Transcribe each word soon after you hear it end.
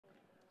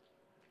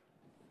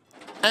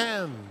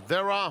And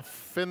they're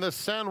off in the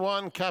San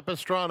Juan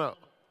Capistrano.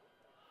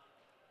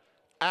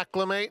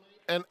 Acclimate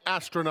and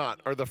Astronaut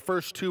are the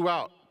first two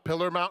out.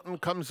 Pillar Mountain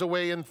comes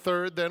away in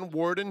third, then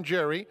Ward and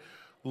Jerry.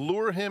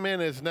 Lure Him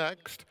In is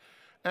next,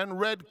 and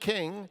Red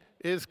King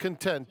is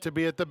content to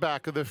be at the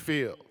back of the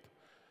field.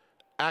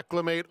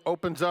 Acclimate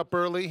opens up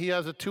early. He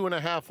has a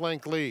 2.5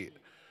 length lead.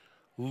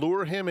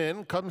 Lure Him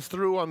In comes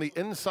through on the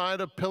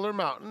inside of Pillar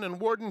Mountain, and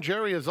Ward and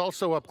Jerry is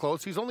also up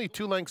close. He's only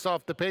 2 lengths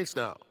off the pace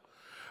now.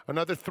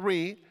 Another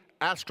 3,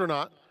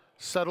 Astronaut,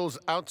 settles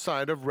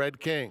outside of Red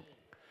King.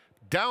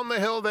 Down the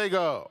hill they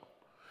go.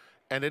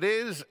 And it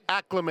is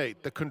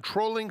Acclimate, the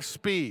controlling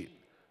speed,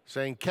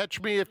 saying,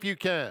 catch me if you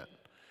can.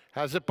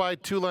 Has it by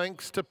 2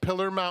 lengths to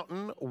Pillar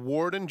Mountain.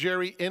 Ward and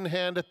Jerry in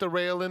hand at the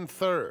rail in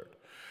third.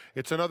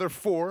 It's another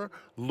 4.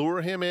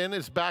 Lure Him In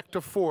is back to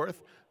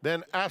fourth.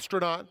 Then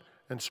Astronaut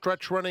and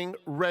stretch running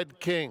Red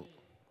King.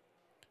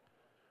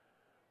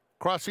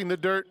 Crossing the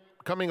dirt,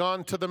 coming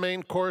on to the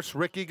main course,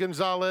 Ricky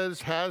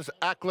Gonzalez has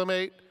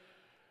Acclimate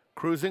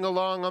cruising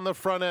along on the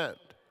front end.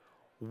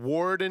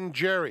 Ward and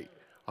Jerry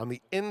on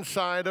the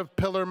inside of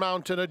Pillar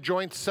Mountain, a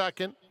joint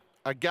second,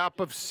 a gap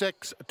of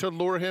 6 to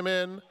Lure Him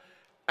In,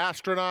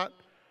 Astronaut,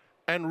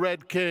 and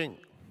Red King.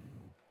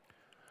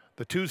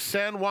 The 2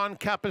 San Juan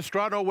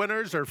Capistrano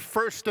winners are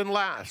first and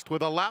last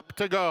with a lap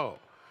to go.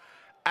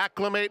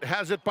 Acclimate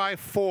has it by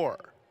 4.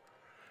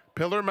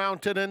 Pillar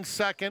Mountain in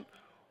second.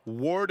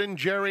 Ward and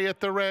Jerry at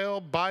the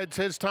rail, bides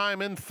his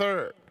time in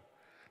third.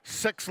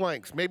 6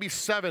 lengths, maybe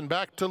 7,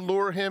 back to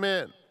Lure Him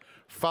In,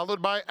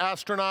 followed by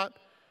Astronaut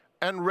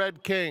and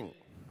Red King.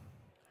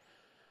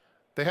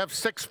 They have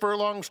 6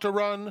 furlongs to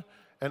run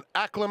and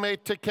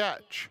Acclimate to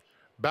catch.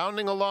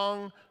 Bounding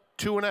along,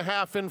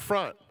 2.5 in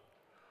front.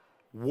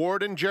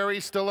 Ward and Jerry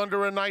still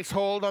under a nice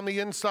hold on the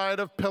inside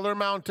of Pillar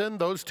Mountain.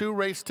 Those 2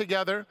 race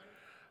together.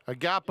 A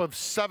gap of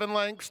 7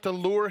 lengths to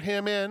Lure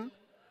Him In.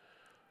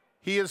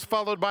 He is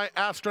followed by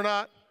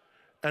Astronaut,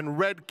 and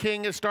Red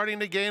King is starting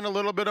to gain a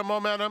little bit of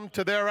momentum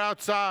to their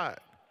outside.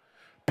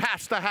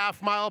 Past the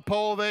half-mile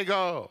pole they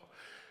go.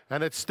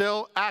 And it's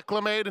still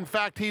Acclimate. In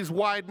fact, he's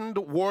widened.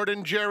 Ward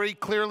and Jerry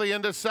clearly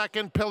into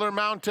second. Pillar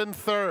Mountain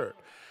third.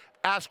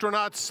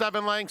 Astronaut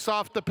 7 lengths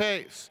off the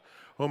pace.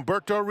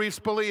 Humberto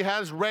Rispoli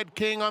has Red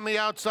King on the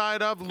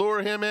outside of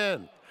Lure Him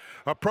In.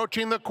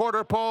 Approaching the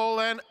quarter pole,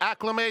 and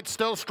Acclimate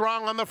still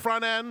strong on the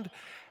front end.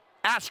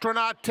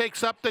 Astronaut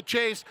takes up the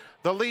chase.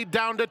 The lead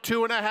down to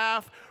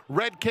 2.5.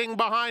 Red King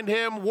behind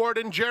him. Ward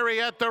and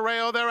Jerry at the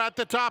rail. They're at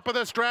the top of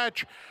the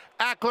stretch.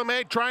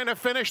 Acclimate trying to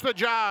finish the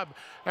job,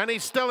 and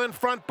he's still in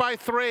front by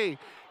 3.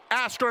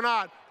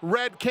 Astronaut,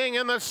 Red King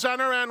in the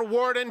center, and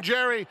Ward and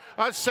Jerry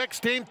a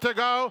 16th to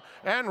go.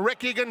 And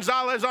Ricky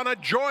Gonzalez on a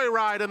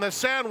joyride in the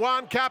San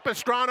Juan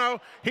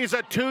Capistrano. He's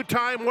a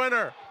 2-time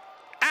winner.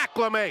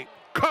 Acclimate,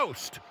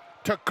 coast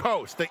to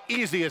coast, the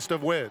easiest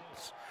of wins.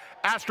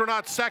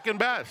 Astronaut second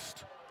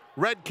best.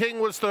 Red King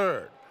was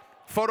third.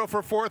 Photo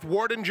for fourth,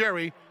 Ward and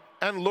Jerry,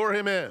 and Lure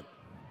Him In.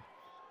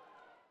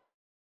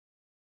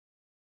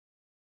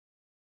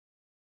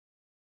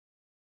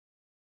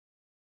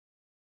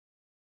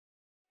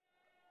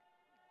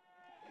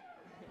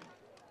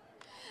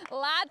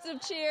 Lots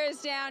of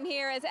cheers down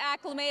here as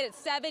Acclimate at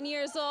 7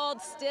 years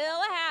old still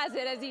has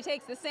it as he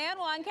takes the San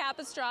Juan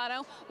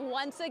Capistrano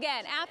once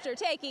again after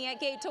taking it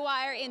gate to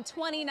wire in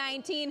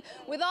 2019.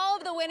 With all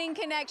of the winning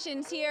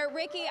connections here,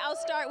 Ricky, I'll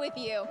start with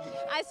you.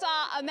 I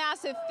saw a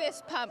massive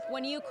fist pump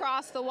when you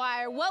crossed the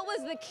wire. What was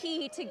the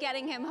key to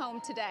getting him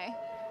home today?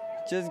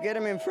 Just get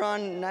him in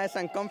front, nice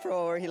and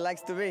comfortable where he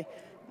likes to be.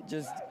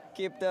 Just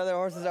keep the other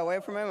horses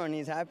away from him, and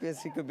he's happy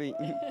as he could be.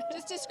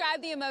 Just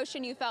describe the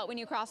emotion you felt when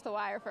you crossed the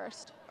wire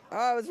first. Oh,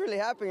 I was really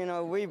happy. You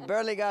know, we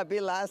barely got beat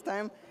last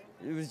time.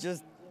 It was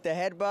just the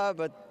headbutt,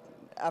 but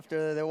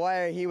after the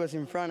wire, he was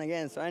in front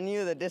again. So I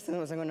knew the distance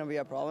wasn't going to be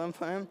a problem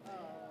for him.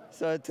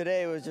 So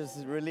today it was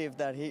just relief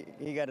that he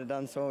got it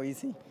done so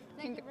easy.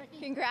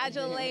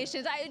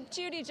 Congratulations.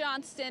 Judy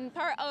Johnston,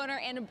 part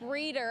owner and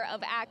breeder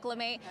of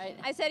Acclimate.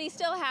 I said he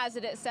still has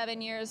it at 7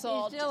 years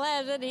old. He still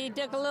has it. He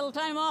took a little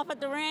time off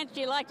at the ranch.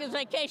 He liked his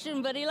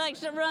vacation, but he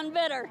likes to run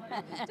better.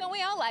 Don't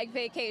we all like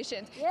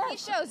vacations? Yes. He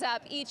shows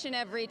up each and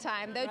every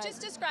time, though. Right. Just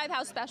describe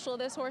how special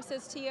this horse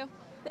is to you.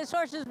 This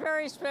horse is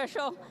very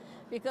special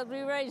because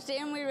we raised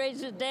him, we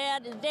raised his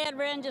dad. His dad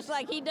ran just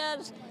like he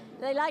does.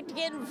 They like to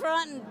get in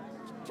front and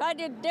try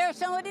to dare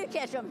somebody to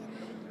catch him.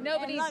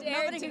 Nobody can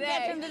catch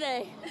him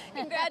today.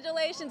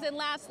 Congratulations. And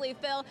lastly,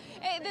 Phil,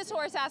 this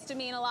horse has to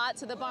mean a lot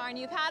to the barn.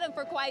 You've had him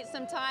for quite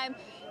some time.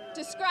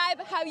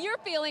 Describe how you're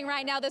feeling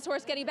right now, this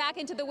horse getting back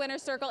into the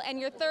winner's circle and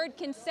your 3rd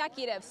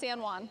consecutive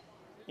San Juan.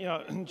 You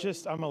know,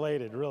 I'm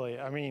elated, really.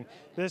 I mean,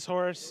 this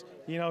horse,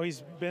 you know,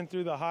 he's been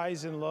through the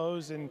highs and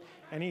lows, and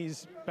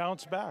he's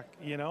bounced back,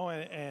 you know,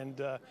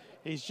 and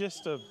he's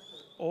just an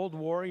old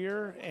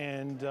warrior,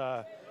 and,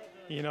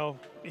 you know,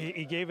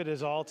 he gave it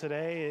his all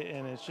today,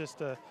 and it's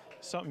just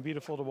something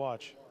beautiful to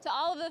watch. To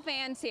all of the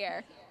fans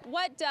here,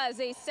 what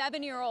does a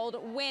 7-year-old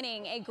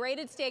winning a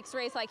graded stakes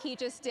race like he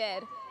just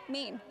did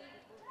mean?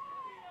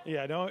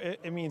 Yeah, no,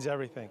 it means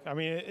everything. I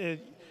mean,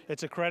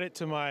 it's a credit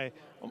to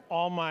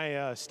all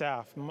my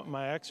staff,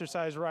 my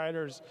exercise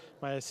riders,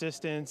 my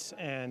assistants,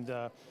 and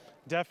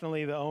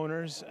definitely the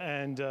owners,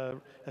 and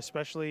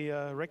especially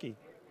Ricky.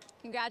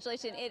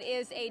 Congratulations. It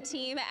is a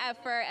team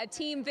effort, a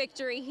team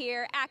victory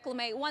here.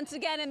 Acclimate once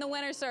again in the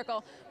winner's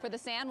circle for the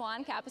San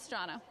Juan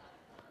Capistrano.